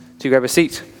Do grab a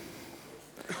seat.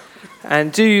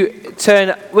 And do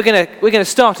turn, we're going to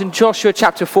start in Joshua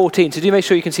chapter 14. So do make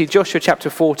sure you can see Joshua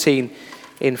chapter 14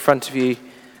 in front of you.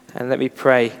 And let me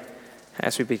pray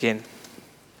as we begin.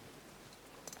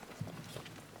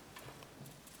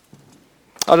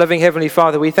 Our loving Heavenly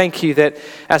Father, we thank you that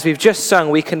as we've just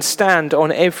sung, we can stand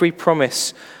on every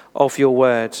promise of your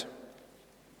word.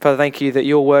 Father, thank you that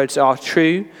your words are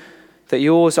true, that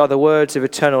yours are the words of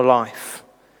eternal life.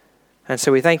 And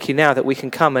so we thank you now that we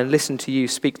can come and listen to you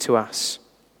speak to us.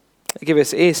 Give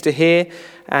us ears to hear,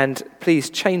 and please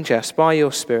change us by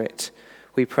your Spirit.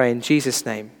 We pray in Jesus'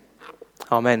 name.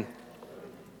 Amen.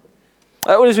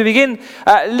 Well, as we begin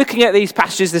looking at these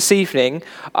passages this evening,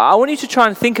 I want you to try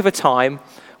and think of a time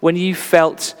when you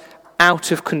felt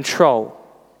out of control.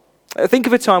 Think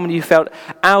of a time when you felt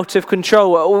out of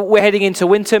control. We're heading into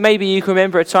winter. Maybe you can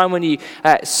remember a time when you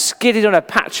skidded on a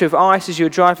patch of ice as you were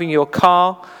driving your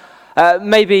car.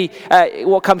 Maybe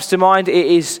what comes to mind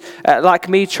is like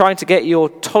me trying to get your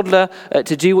toddler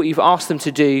to do what you've asked them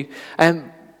to do.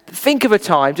 Think of a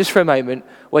time, just for a moment,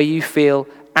 where you feel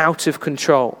out of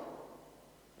control.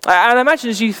 And I imagine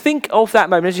as you think of that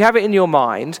moment, as you have it in your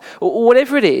mind, or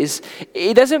whatever it is,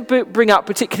 it doesn't bring up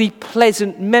particularly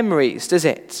pleasant memories, does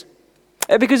it?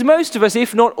 Because most of us,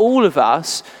 if not all of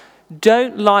us,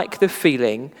 don't like the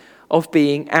feeling of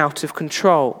being out of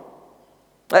control.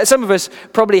 Some of us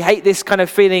probably hate this kind of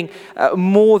feeling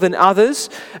more than others,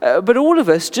 but all of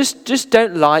us just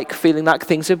don't like feeling like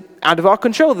things are out of our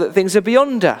control, that things are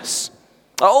beyond us.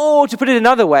 Or to put it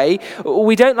another way,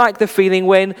 we don't like the feeling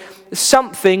when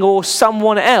something or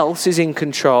someone else is in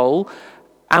control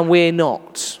and we're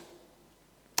not.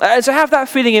 And so have that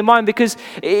feeling in mind, because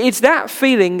it's that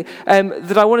feeling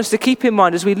that I want us to keep in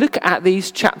mind as we look at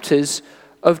these chapters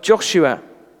of Joshua.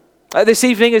 This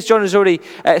evening, as John has already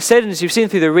said, and as you've seen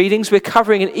through the readings, we're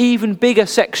covering an even bigger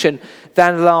section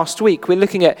than last week. We're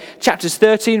looking at chapters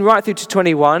 13 right through to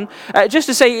 21. Just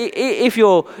to say, if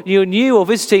you're new or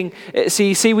visiting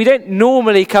CEC, we don't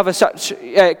normally cover such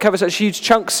huge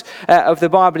chunks of the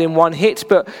Bible in one hit,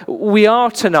 but we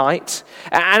are tonight.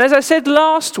 And as I said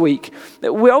last week,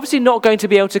 we're obviously not going to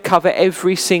be able to cover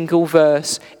every single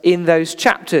verse in those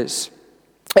chapters.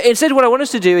 Instead, what I want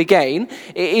us to do again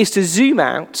is to zoom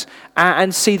out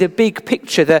and see the big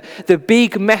picture, the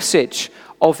big message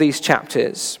of these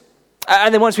chapters.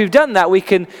 And then once we've done that, we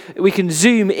can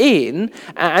zoom in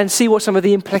and see what some of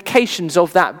the implications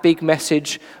of that big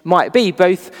message might be,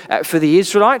 both for the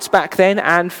Israelites back then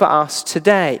and for us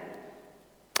today.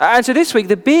 And so this week,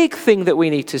 the big thing that we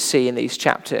need to see in these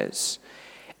chapters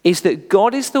is that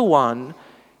God is the one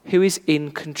who is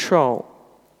in control.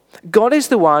 God is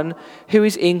the one who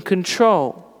is in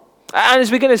control. And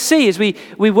as we're going to see as we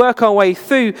work our way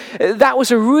through, that was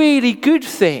a really good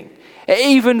thing,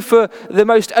 even for the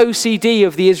most OCD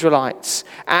of the Israelites.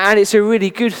 And it's a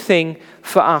really good thing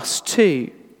for us too.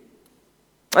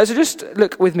 So just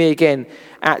look with me again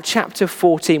at chapter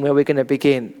 14, where we're going to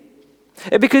begin.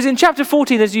 Because in chapter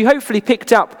 14, as you hopefully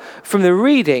picked up from the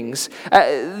readings,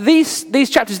 these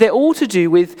chapters, they're all to do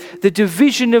with the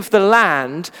division of the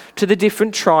land to the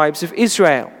different tribes of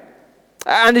Israel.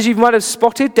 And as you might have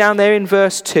spotted down there in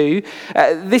verse 2,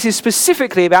 this is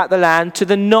specifically about the land to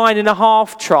the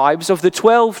 9.5 tribes of the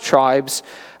 12 tribes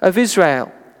of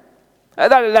Israel.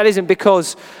 That isn't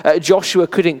because Joshua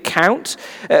couldn't count,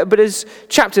 but as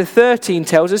chapter 13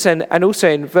 tells us, and also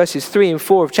in verses 3 and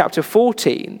 4 of chapter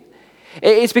 14,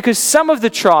 it's because some of the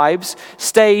tribes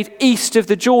stayed east of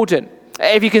the Jordan.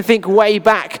 If you can think way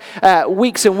back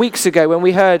weeks and weeks ago when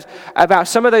we heard about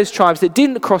some of those tribes that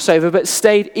didn't cross over but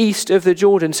stayed east of the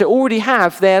Jordan, so already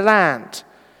have their land.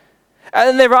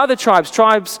 And there are other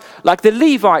tribes like the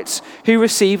Levites, who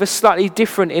receive a slightly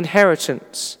different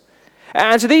inheritance.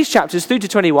 And so these chapters through to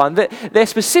 21, they're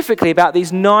specifically about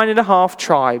these 9.5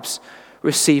 tribes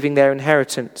receiving their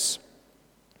inheritance.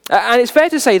 And it's fair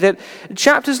to say that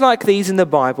chapters like these in the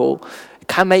Bible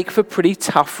can make for pretty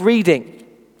tough reading.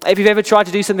 If you've ever tried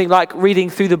to do something like reading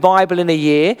through the Bible in a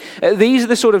year, these are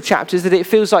the sort of chapters that it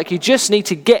feels like you just need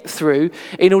to get through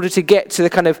in order to get to the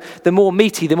kind of the more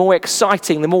meaty, the more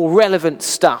exciting, the more relevant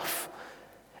stuff.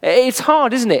 It's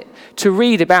hard, isn't it, to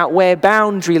read about where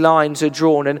boundary lines are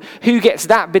drawn and who gets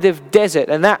that bit of desert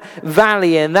and that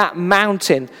valley and that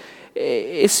mountain,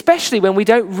 especially when we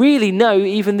don't really know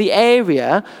even the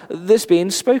area that's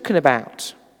being spoken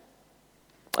about.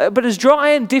 But as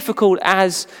dry and difficult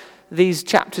as these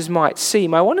chapters might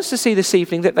seem, I want us to see this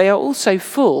evening that they are also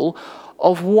full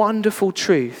of wonderful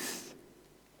truth.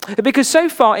 Because so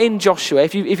far in Joshua,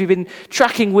 if you've been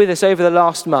tracking with us over the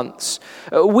last months,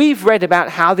 we've read about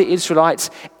how the Israelites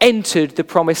entered the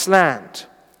promised land.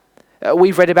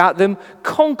 We've read about them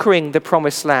conquering the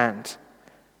promised land.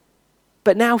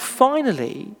 But now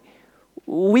finally,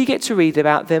 we get to read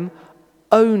about them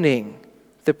owning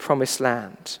the promised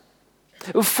land.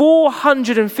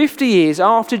 450 years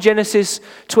after Genesis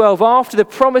 12, after the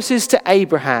promises to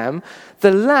Abraham,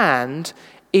 the land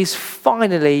is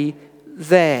finally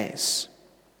theirs.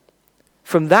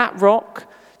 From that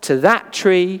rock to that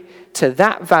tree to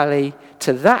that valley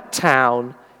to that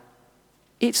town,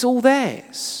 it's all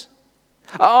theirs.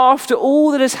 After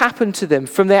all that has happened to them,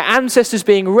 from their ancestors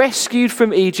being rescued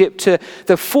from Egypt to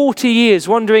the 40 years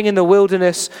wandering in the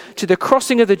wilderness, to the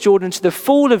crossing of the Jordan, to the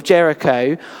fall of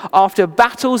Jericho, after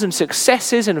battles and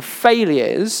successes and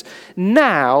failures,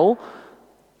 now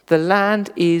the land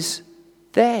is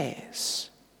theirs.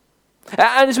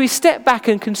 And as we step back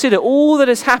and consider all that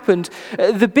has happened,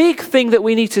 the big thing that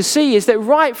we need to see is that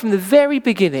right from the very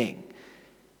beginning,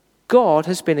 God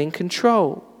has been in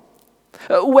control.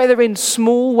 Whether in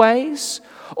small ways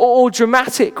or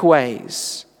dramatic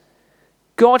ways,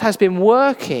 God has been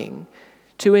working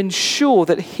to ensure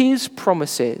that his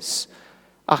promises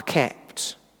are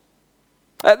kept.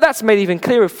 That's made even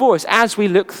clearer for us as we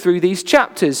look through these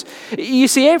chapters. You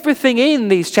see, everything in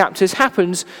these chapters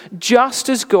happens just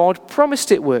as God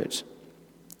promised it would.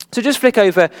 So just flick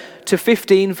over to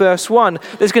 15 verse 1.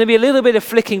 There's going to be a little bit of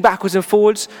flicking backwards and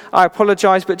forwards. I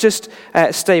apologize, but just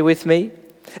stay with me.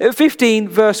 At 15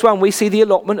 verse 1, we see the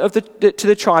allotment to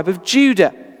the tribe of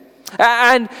Judah.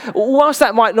 And whilst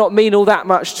that might not mean all that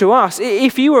much to us,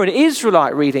 if you were an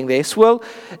Israelite reading this, well,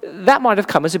 that might have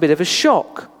come as a bit of a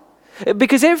shock.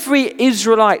 Because every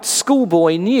Israelite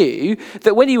schoolboy knew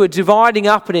that when you were dividing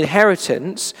up an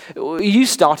inheritance, you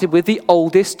started with the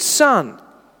oldest son.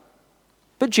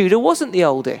 But Judah wasn't the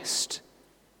oldest.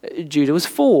 Judah was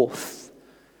fourth.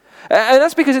 And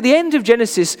that's because at the end of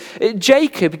Genesis,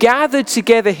 Jacob gathered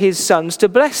together his sons to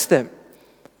bless them.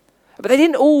 But they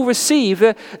didn't all receive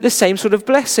the same sort of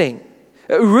blessing.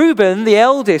 Reuben, the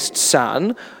eldest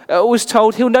son, was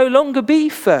told he'll no longer be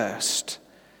first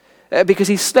because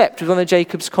he slept with one of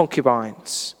Jacob's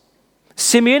concubines.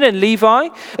 Simeon and Levi,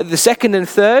 the second and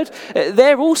third,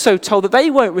 they're also told that they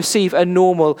won't receive a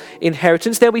normal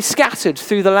inheritance. They'll be scattered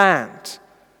through the land.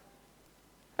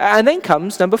 And then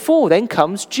comes number 4, then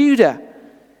comes Judah.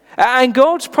 And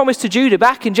God's promise to Judah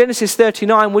back in Genesis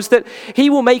 39 was that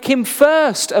he will make him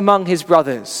first among his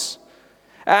brothers.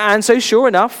 And so sure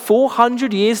enough,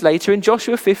 400 years later in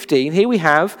Joshua 15, here we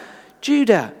have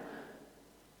Judah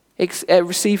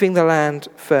receiving the land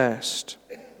first.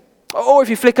 Or if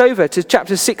you flick over to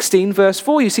chapter 16, verse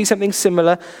 4, you see something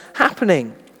similar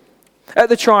happening.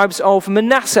 The tribes of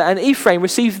Manasseh and Ephraim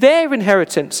receive their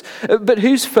inheritance. But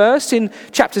who's first in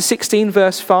chapter 16,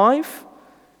 verse 5?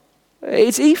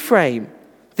 It's Ephraim,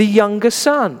 the younger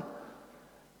son.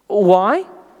 Why?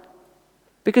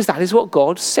 Because that is what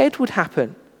God said would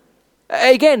happen.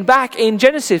 Again, back in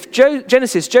Genesis,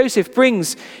 Joseph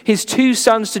brings his 2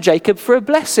 sons to Jacob for a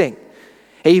blessing.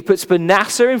 He puts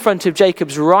Manasseh in front of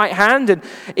Jacob's right hand and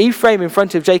Ephraim in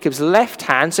front of Jacob's left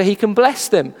hand so he can bless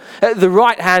them. The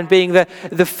right hand being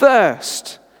the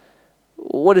first.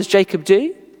 What does Jacob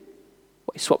do?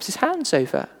 Well, he swaps his hands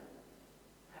over.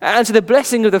 And so the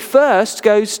blessing of the first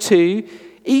goes to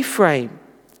Ephraim.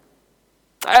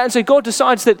 And so God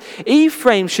decides that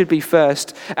Ephraim should be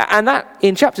first. And that,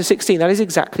 in chapter 16, that is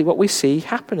exactly what we see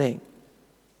happening.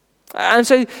 And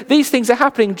so these things are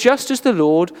happening just as the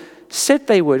Lord said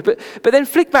they would. But then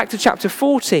flick back to chapter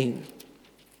 14.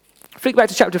 Flick back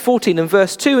to chapter 14 and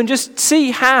verse 2 and just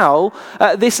see how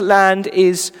this land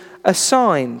is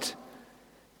assigned.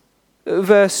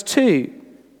 Verse 2.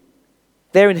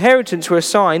 Their inheritance were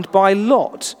assigned by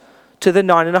lot to the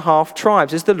 9.5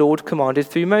 tribes as the Lord commanded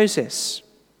through Moses.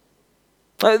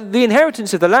 The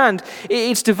inheritance of the land,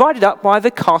 it's divided up by the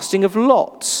casting of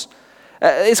lots.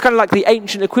 It's kind of like the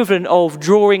ancient equivalent of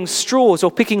drawing straws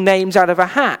or picking names out of a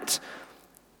hat.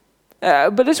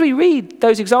 But as we read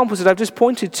those examples that I've just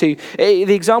pointed to,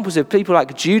 the examples of people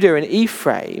like Judah and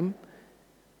Ephraim,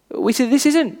 we see this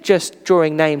isn't just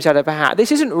drawing names out of a hat.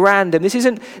 This isn't random. This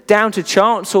isn't down to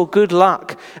chance or good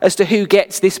luck as to who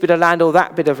gets this bit of land or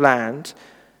that bit of land.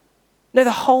 No,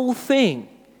 the whole thing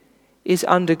is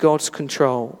under God's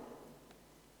control.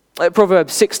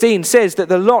 Proverbs 16 says that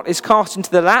the lot is cast into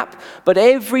the lap, but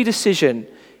every decision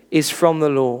is from the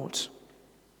Lord.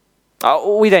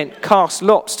 We don't cast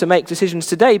lots to make decisions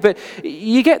today, but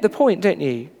you get the point, don't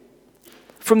you?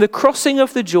 From the crossing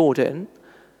of the Jordan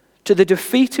to the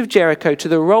defeat of Jericho to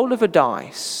the roll of a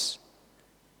dice,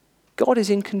 God is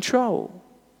in control.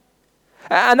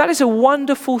 And that is a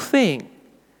wonderful thing,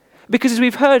 Because as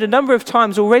we've heard a number of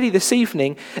times already this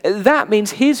evening, that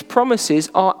means his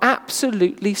promises are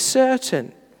absolutely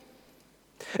certain.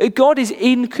 God is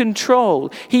in control.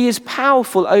 He is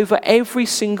powerful over every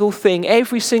single thing,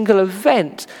 every single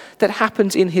event that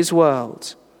happens in his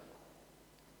world.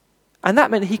 And that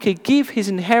meant he could give his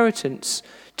inheritance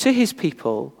to his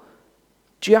people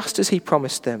just as he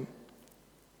promised them.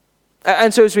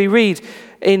 And so as we read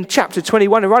in chapter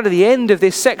 21, right at the end of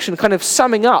this section, kind of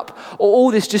summing up all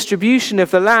this distribution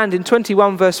of the land in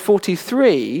 21 verse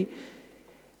 43,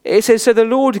 it says, "So the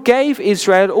Lord gave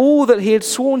Israel all that he had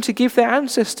sworn to give their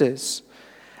ancestors.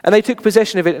 And they took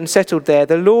possession of it and settled there.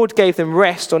 The Lord gave them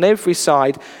rest on every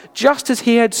side, just as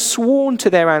he had sworn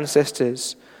to their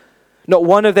ancestors. Not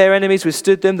one of their enemies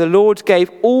withstood them. The Lord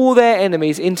gave all their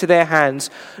enemies into their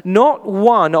hands. Not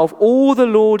one of all the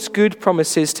Lord's good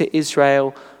promises to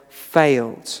Israel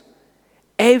failed."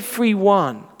 Every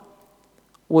one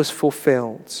was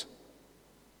fulfilled.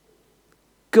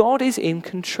 God is in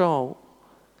control.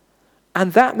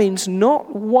 And that means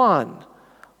not one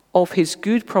of his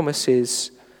good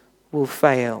promises will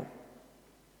fail.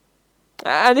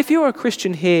 And if you're a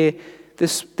Christian here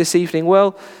this evening,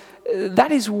 well,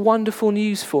 that is wonderful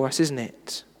news for us, isn't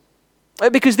it?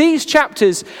 Because these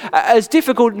chapters, as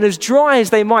difficult and as dry as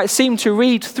they might seem to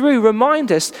read through,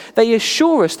 remind us, they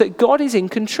assure us that God is in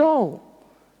control,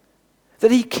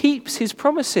 that he keeps his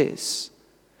promises,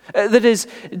 that as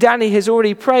Danny has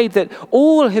already prayed, that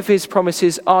all of his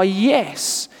promises are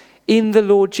yes in the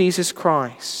Lord Jesus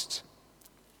Christ,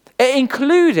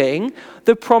 including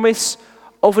the promise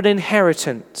of an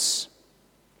inheritance.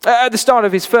 At the start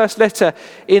of his first letter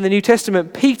in the New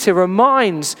Testament, Peter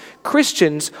reminds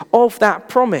Christians of that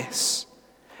promise.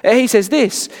 He says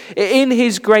this, "In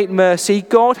his great mercy,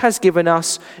 God has given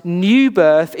us new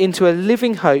birth into a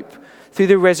living hope through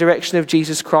the resurrection of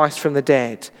Jesus Christ from the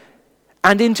dead,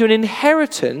 and into an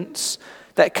inheritance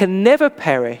that can never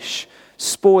perish,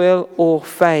 spoil, or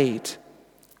fade."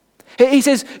 He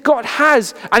says God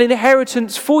has an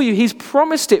inheritance for you. He's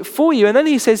promised it for you. And then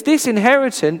he says this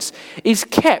inheritance is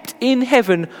kept in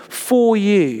heaven for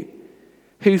you,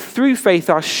 who through faith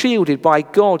are shielded by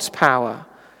God's power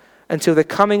until the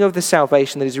coming of the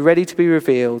salvation that is ready to be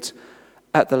revealed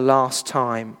at the last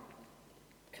time.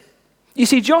 You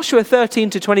see, Joshua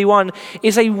 13 to 21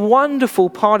 is a wonderful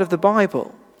part of the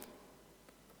Bible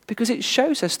because it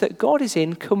shows us that God is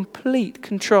in complete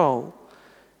control.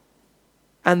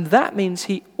 And that means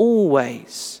he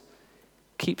always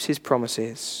keeps his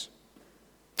promises.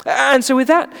 And so with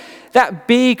that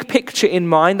big picture in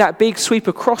mind, that big sweep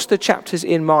across the chapters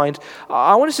in mind,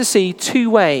 I want us to see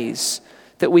two ways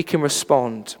that we can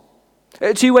respond.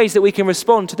 Two ways that we can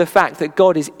respond to the fact that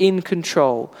God is in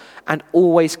control and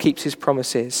always keeps his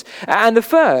promises. And the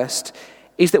first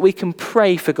is that we can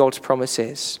pray for God's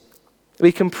promises.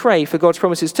 We can pray for God's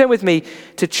promises. Turn with me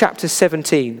to chapter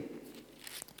 17.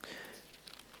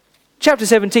 Chapter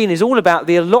 17 is all about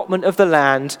the allotment of the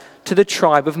land to the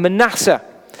tribe of Manasseh.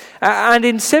 And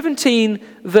in 17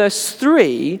 verse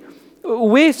 3,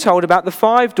 we're told about the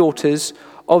 5 daughters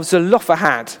of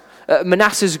Zelophehad,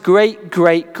 Manasseh's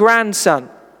great-great-grandson.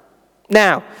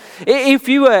 Now, if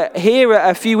you were here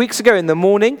a few weeks ago in the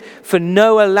morning for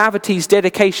Noah Laverty's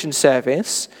dedication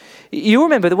service, you'll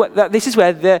remember that this is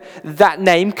where that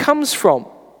name comes from.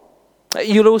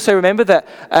 You'll also remember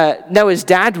that Noah's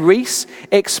dad, Reese,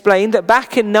 explained that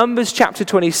back in Numbers chapter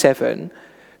 27,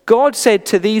 God said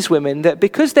to these women that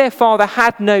because their father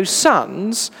had no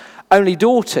sons, only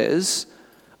daughters,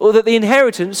 or that the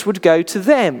inheritance would go to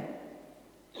them.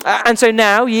 And so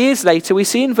now, years later, we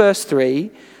see in verse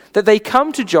 3 that they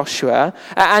come to Joshua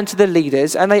and to the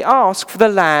leaders and they ask for the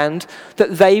land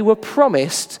that they were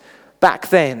promised back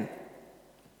then.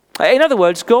 In other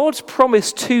words, God's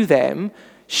promise to them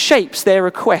shapes their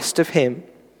request of him.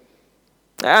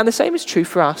 And the same is true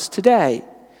for us today.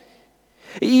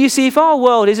 You see, if our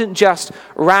world isn't just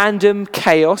random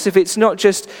chaos, if it's not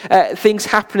just things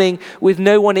happening with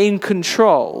no one in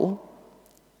control,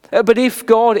 but if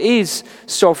God is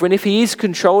sovereign, if he is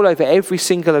control over every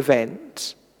single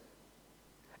event,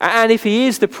 and if he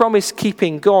is the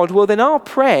promise-keeping God, well then our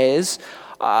prayers,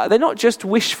 they're not just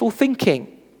wishful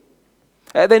thinking.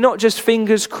 They're not just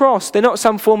fingers crossed. They're not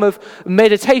some form of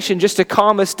meditation just to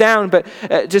calm us down, but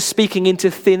just speaking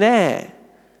into thin air.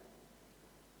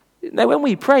 Now, when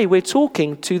we pray, we're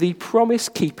talking to the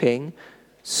promise-keeping,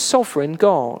 sovereign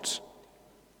God.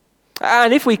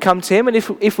 And if we come to him and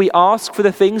if we ask for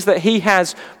the things that he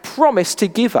has promised to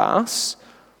give us,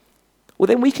 well,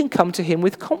 then we can come to him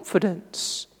with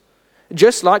confidence,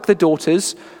 just like the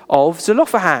daughters of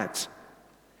Zelophehad.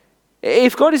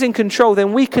 If God is in control,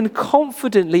 then we can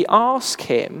confidently ask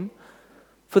him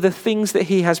for the things that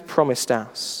he has promised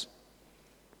us.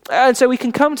 And so we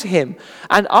can come to him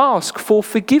and ask for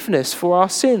forgiveness for our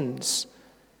sins,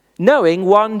 knowing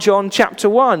 1 John chapter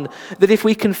 1, that if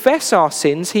we confess our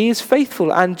sins, he is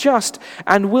faithful and just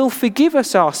and will forgive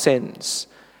us our sins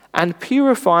and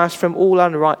purify us from all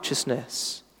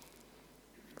unrighteousness.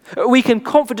 We can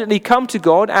confidently come to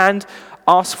God and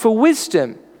ask for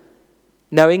wisdom,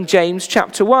 knowing James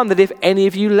chapter 1, that if any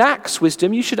of you lacks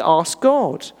wisdom, you should ask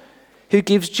God, who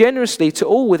gives generously to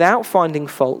all without finding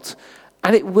fault,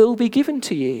 and it will be given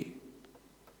to you.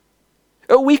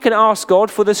 We can ask God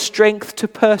for the strength to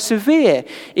persevere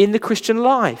in the Christian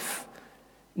life,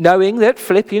 knowing that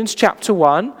Philippians chapter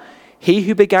 1, he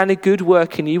who began a good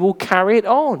work in you will carry it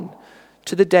on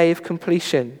to the day of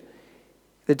completion,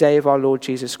 the day of our Lord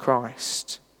Jesus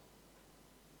Christ.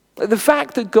 The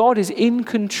fact that God is in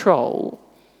control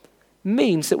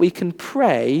means that we can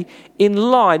pray in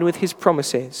line with his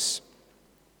promises.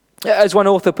 As one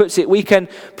author puts it, we can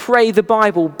pray the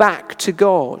Bible back to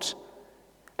God.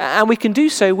 And we can do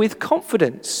so with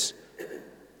confidence.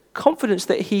 Confidence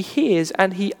that he hears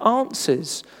and he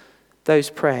answers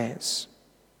those prayers.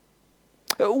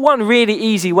 One really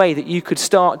easy way that you could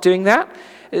start doing that,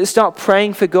 start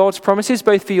praying for God's promises,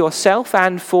 both for yourself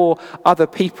and for other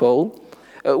people,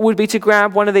 would be to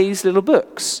grab one of these little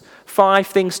books, 5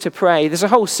 Things to Pray. There's a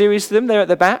whole series of them. They're at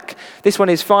the back. This one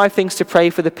is 5 Things to Pray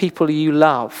for the People You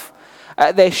Love.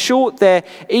 They're short, they're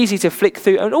easy to flick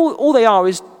through, and all they are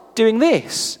is doing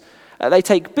this. They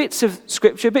take bits of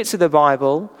Scripture, bits of the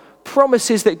Bible,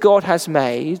 promises that God has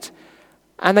made,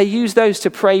 and they use those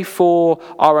to pray for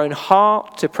our own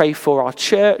heart, to pray for our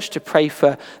church, to pray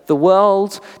for the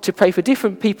world, to pray for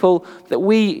different people that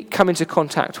we come into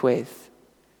contact with.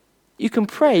 You can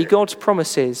pray God's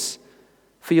promises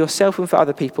for yourself and for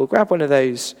other people. Grab one of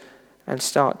those and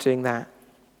start doing that.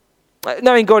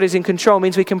 Knowing God is in control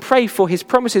means we can pray for his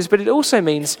promises, but it also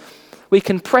means we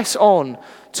can press on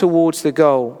towards the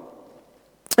goal.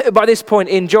 By this point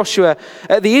in Joshua,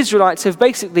 the Israelites have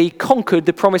basically conquered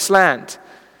the promised land.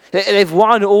 They've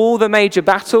won all the major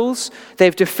battles.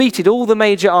 They've defeated all the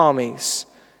major armies.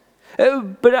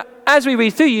 But as we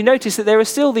read through, you notice that there are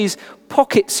still these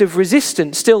pockets of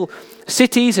resistance, still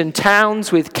cities and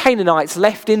towns with Canaanites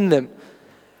left in them.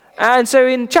 And so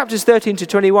in chapters 13 to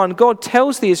 21, God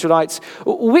tells the Israelites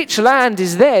which land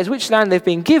is theirs, which land they've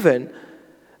been given.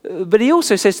 But he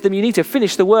also says to them, you need to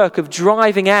finish the work of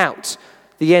driving out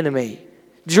the enemy,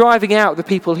 driving out the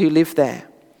people who live there.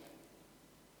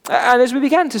 And as we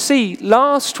began to see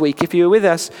last week, if you were with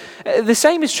us, the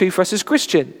same is true for us as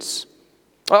Christians.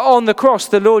 On the cross,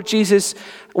 the Lord Jesus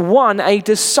won a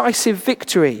decisive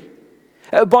victory.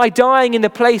 By dying in the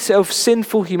place of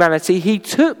sinful humanity, he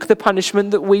took the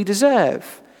punishment that we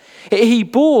deserve. He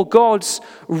bore God's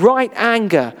right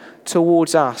anger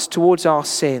towards us, towards our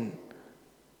sin.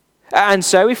 And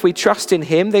so if we trust in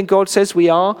him, then God says we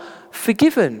are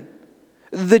forgiven.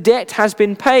 The debt has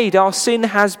been paid. Our sin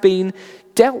has been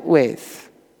dealt with.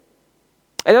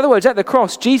 In other words, at the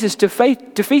cross, Jesus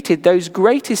defeated those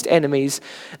greatest enemies,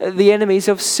 the enemies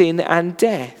of sin and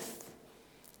death.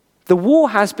 The war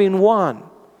has been won.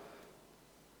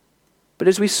 But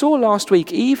as we saw last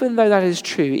week, even though that is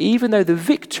true, even though the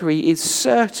victory is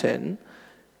certain,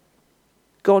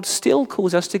 God still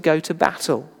calls us to go to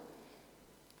battle.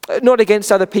 Not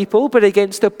against other people, but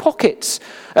against the pockets,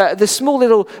 the small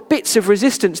little bits of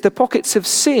resistance, the pockets of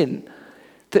sin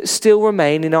that still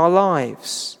remain in our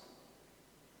lives.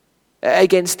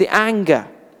 Against the anger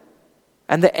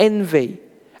and the envy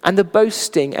and the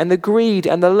boasting and the greed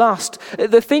and the lust,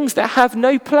 the things that have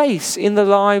no place in the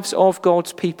lives of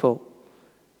God's people.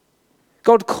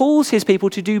 God calls his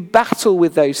people to do battle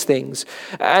with those things.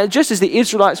 Just as the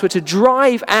Israelites were to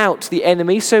drive out the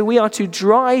enemy, so we are to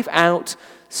drive out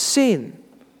sin.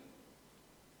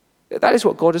 That is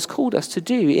what God has called us to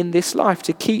do in this life,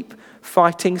 to keep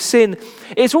fighting sin.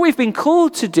 It's what we've been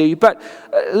called to do, but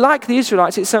like the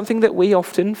Israelites, it's something that we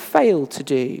often fail to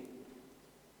do.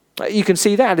 You can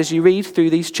see that as you read through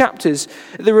these chapters.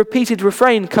 The repeated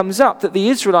refrain comes up that the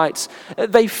Israelites,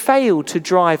 they failed to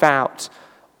drive out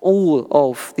all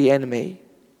of the enemy.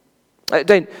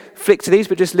 Don't flick to these,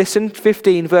 but just listen.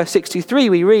 15 verse 63,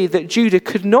 we read that Judah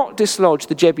could not dislodge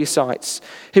the Jebusites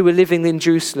who were living in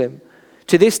Jerusalem.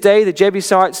 To this day, the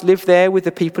Jebusites live there with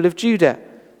the people of Judah.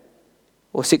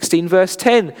 Or 16 verse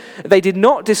 10, they did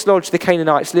not dislodge the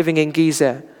Canaanites living in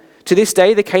Gezer. To this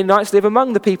day, the Canaanites live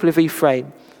among the people of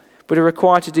Ephraim, but are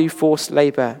required to do forced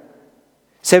labor.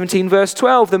 17 verse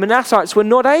 12, the Manassites were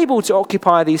not able to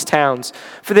occupy these towns,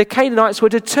 for the Canaanites were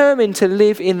determined to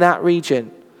live in that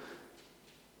region.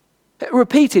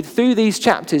 Repeated through these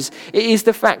chapters is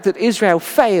the fact that Israel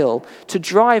fail to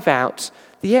drive out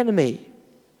the enemy.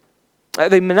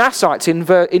 The Manassites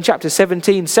in chapter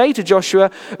 17 say to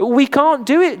Joshua, "We can't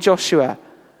do it, Joshua.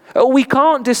 We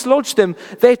can't dislodge them.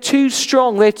 They're too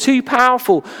strong. They're too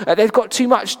powerful. They've got too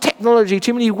much technology,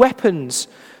 too many weapons.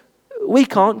 We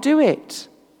can't do it."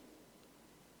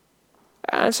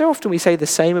 And so often we say the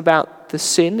same about the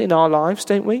sin in our lives,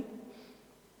 don't we?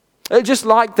 Just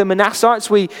like the Manassites,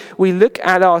 we look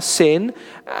at our sin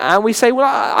and we say, "Well,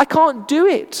 I can't do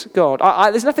it, God.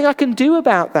 There's nothing I can do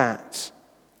about that."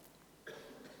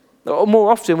 Or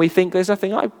more often we think there's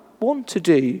nothing I want to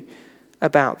do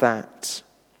about that.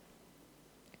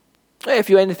 If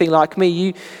you're anything like me,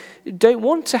 you don't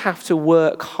want to have to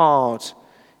work hard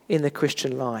in the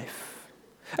Christian life.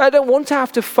 I don't want to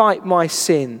have to fight my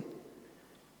sin.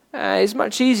 It's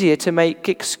much easier to make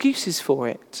excuses for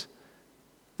it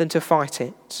than to fight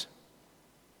it.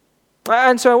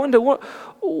 And so I wonder,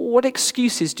 what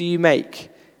excuses do you make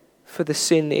for the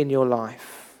sin in your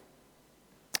life?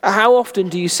 How often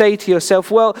do you say to yourself,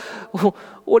 "Well,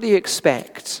 what do you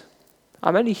expect?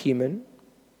 I'm only human."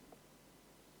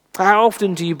 How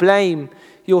often do you blame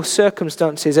your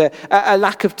circumstances, a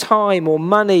lack of time or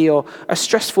money or a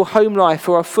stressful home life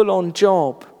or a full-on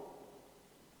job?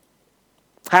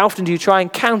 How often do you try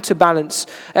and counterbalance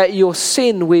your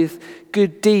sin with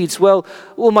good deeds? Well,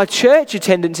 my church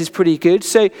attendance is pretty good,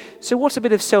 so what's a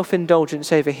bit of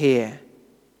self-indulgence over here?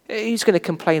 Who's going to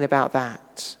complain about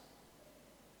that?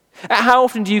 How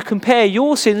often do you compare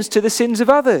your sins to the sins of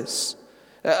others?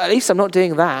 At least I'm not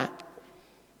doing that.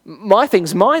 My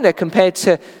thing's minor compared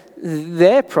to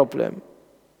their problem.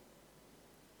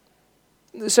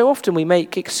 So often we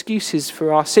make excuses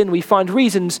for our sin. We find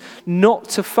reasons not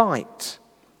to fight.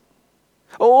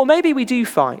 Or maybe we do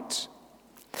fight.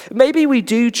 Maybe we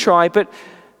do try, but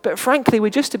frankly, we're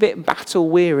just a bit battle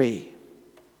weary.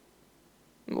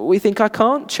 We think, "I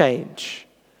can't change.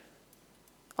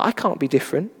 I can't be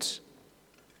different.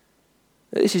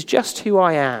 This is just who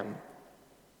I am."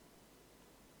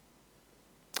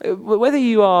 Whether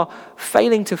you are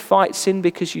failing to fight sin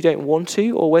because you don't want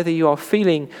to, or whether you are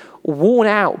feeling worn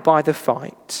out by the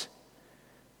fight,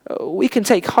 we can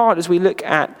take heart as we look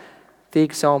at the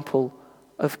example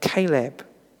of Caleb.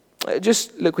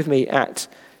 Just look with me at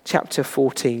chapter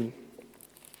 14.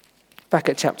 Back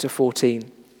at chapter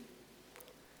 14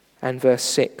 and verse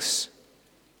 6.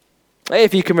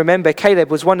 If you can remember, Caleb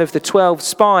was one of the 12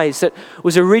 spies that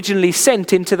was originally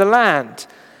sent into the land.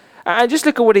 And just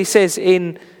look at what he says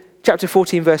in chapter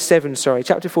 14 verse 7.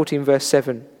 Chapter 14 verse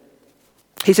 7.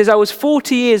 He says, "I was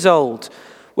 40 years old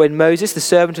when Moses, the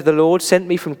servant of the Lord, sent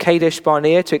me from Kadesh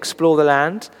Barnea to explore the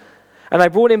land. And I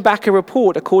brought him back a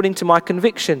report according to my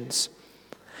convictions.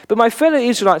 But my fellow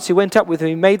Israelites who went up with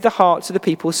me made the hearts of the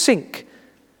people sink.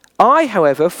 I,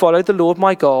 however, followed the Lord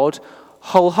my God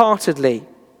wholeheartedly."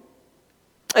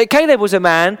 Caleb was a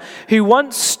man who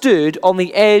once stood on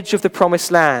the edge of the promised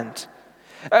land,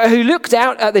 who looked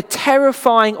out at the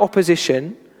terrifying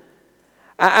opposition,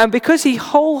 and because he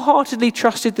wholeheartedly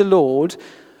trusted the Lord,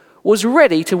 was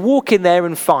ready to walk in there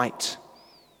and fight.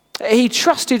 He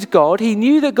trusted God. He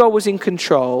knew that God was in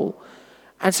control,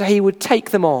 and so he would take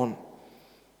them on.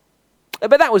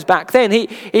 But that was back then.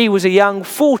 He was a young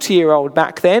 40-year-old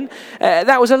back then.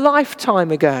 That was a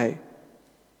lifetime ago.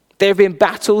 There have been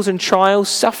battles and trials,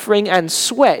 suffering and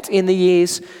sweat in the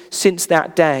years since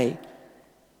that day.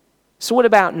 So what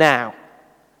about now?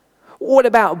 What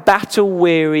about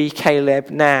battle-weary Caleb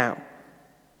now?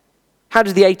 How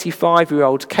does the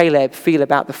 85-year-old Caleb feel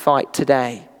about the fight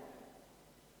today?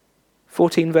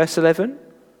 14 verse 11.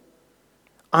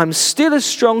 "I'm still as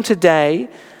strong today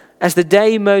as the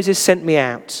day Moses sent me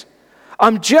out.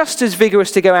 I'm just as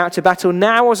vigorous to go out to battle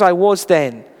now as I was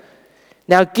then.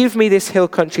 Now give me this hill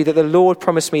country that the Lord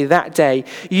promised me that day.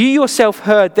 You yourself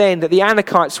heard then that the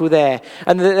Anakites were there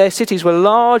and that their cities were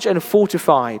large and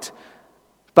fortified.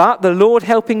 But the Lord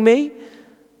helping me,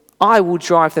 I will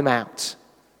drive them out,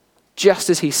 just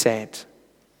as he said."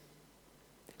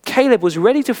 Caleb was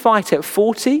ready to fight at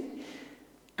 40,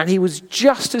 and he was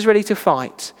just as ready to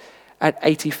fight at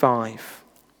 85.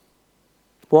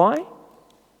 Why?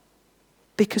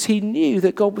 Because he knew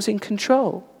that God was in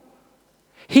control.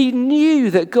 He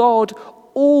knew that God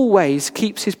always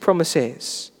keeps his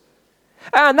promises.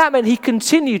 And that meant he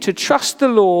continued to trust the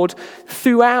Lord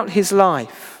throughout his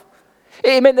life.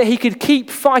 It meant that he could keep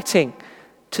fighting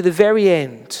to the very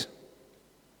end.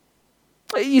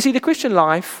 You see, the Christian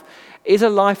life is a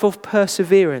life of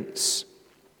perseverance.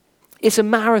 It's a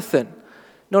marathon,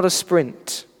 not a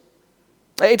sprint.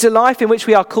 It's a life in which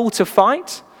we are called to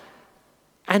fight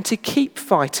and to keep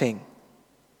fighting.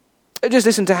 Just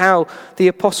listen to how the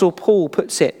Apostle Paul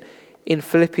puts it in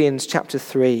Philippians chapter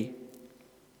 3.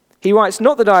 He writes,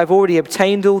 "Not that I have already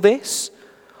obtained all this,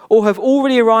 or have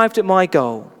already arrived at my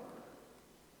goal,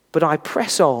 but I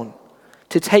press on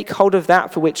to take hold of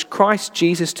that for which Christ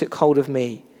Jesus took hold of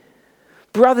me.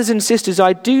 Brothers and sisters,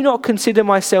 I do not consider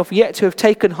myself yet to have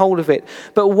taken hold of it,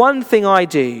 but one thing I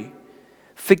do,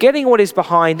 forgetting what is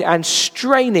behind and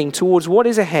straining towards what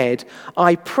is ahead,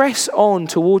 I press on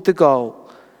toward the goal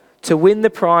to win the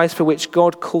prize for which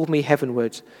God called me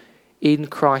heavenward in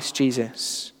Christ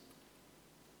Jesus."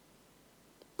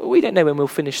 We don't know when we'll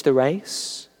finish the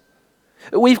race.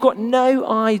 We've got no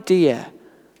idea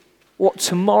what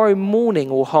tomorrow morning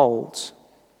will hold.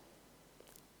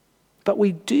 But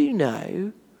we do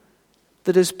know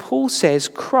that, as Paul says,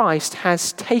 Christ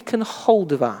has taken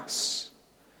hold of us.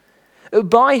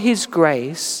 By his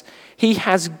grace, he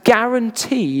has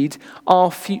guaranteed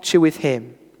our future with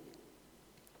him.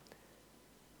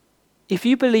 If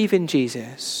you believe in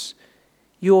Jesus,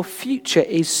 your future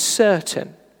is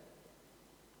certain.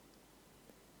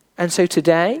 And so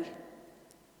today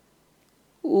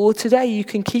you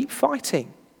can keep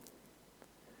fighting.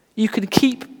 You can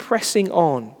keep pressing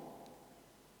on.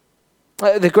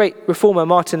 The great reformer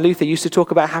Martin Luther used to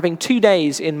talk about having 2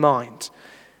 days in mind.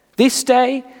 This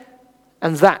day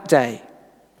and that day.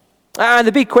 And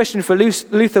the big question for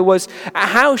Luther was,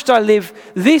 how should I live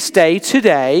this day,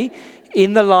 today,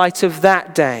 in the light of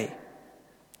that day?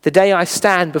 The day I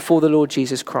stand before the Lord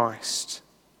Jesus Christ.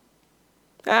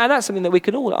 And that's something that we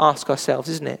can all ask ourselves,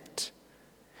 isn't it?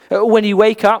 When you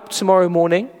wake up tomorrow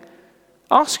morning,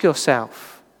 ask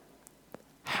yourself,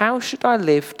 how should I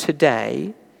live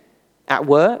today at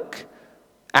work,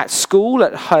 at school,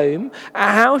 at home?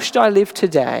 How should I live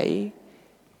today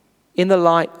in the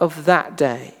light of that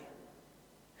day?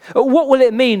 What will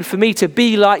it mean for me to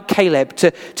be like Caleb,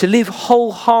 to live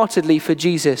wholeheartedly for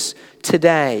Jesus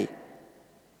today?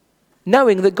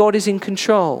 Knowing that God is in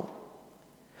control.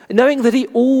 Knowing that he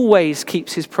always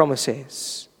keeps his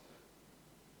promises.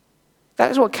 That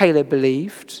is what Caleb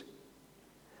believed.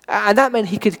 And that meant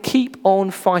he could keep on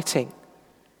fighting,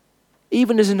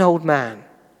 even as an old man.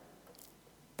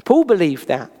 Paul believed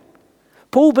that.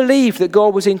 Paul believed that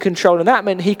God was in control, and that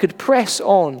meant he could press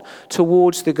on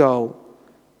towards the goal.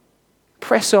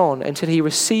 Press on until he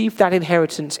received that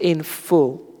inheritance in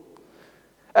full.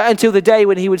 Until the day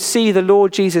when he would see the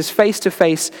Lord Jesus face to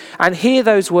face and hear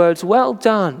those words, "Well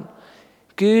done,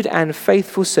 good and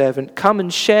faithful servant. Come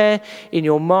and share in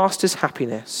your master's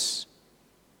happiness."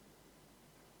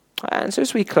 And so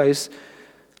as we close,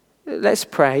 let's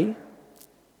pray.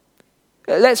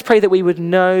 Let's pray that we would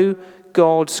know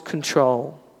God's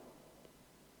control.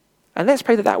 And let's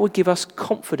pray that that would give us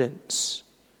confidence.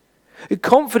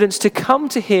 Confidence to come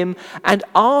to him and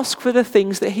ask for the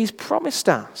things that he's promised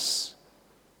us.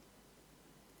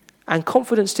 And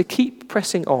confidence to keep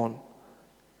pressing on,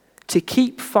 to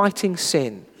keep fighting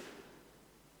sin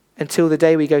until the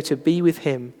day we go to be with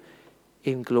him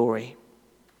in glory.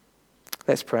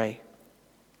 Let's pray.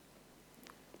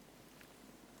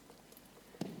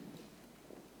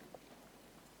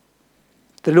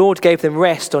 The Lord gave them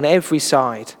rest on every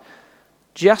side,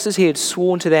 just as he had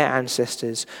sworn to their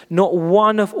ancestors. Not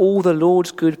one of all the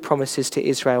Lord's good promises to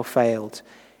Israel failed.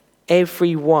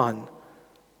 Every one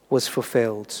was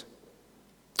fulfilled.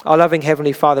 Our loving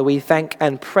Heavenly Father, we thank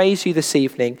and praise you this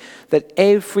evening that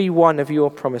every one of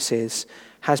your promises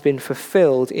has been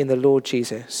fulfilled in the Lord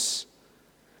Jesus.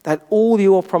 That all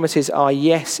your promises are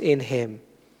yes in him.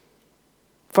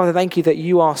 Father, thank you that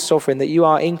you are sovereign, that you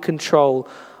are in control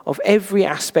of every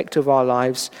aspect of our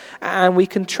lives, and we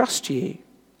can trust you.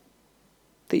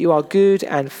 That you are good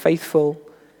and faithful,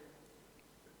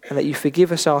 and that you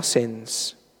forgive us our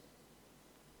sins.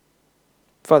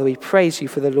 Father, we praise you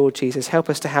for the Lord Jesus. Help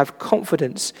us to have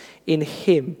confidence in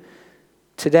him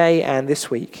today and this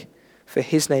week. For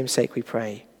his name's sake we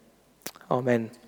pray. Amen.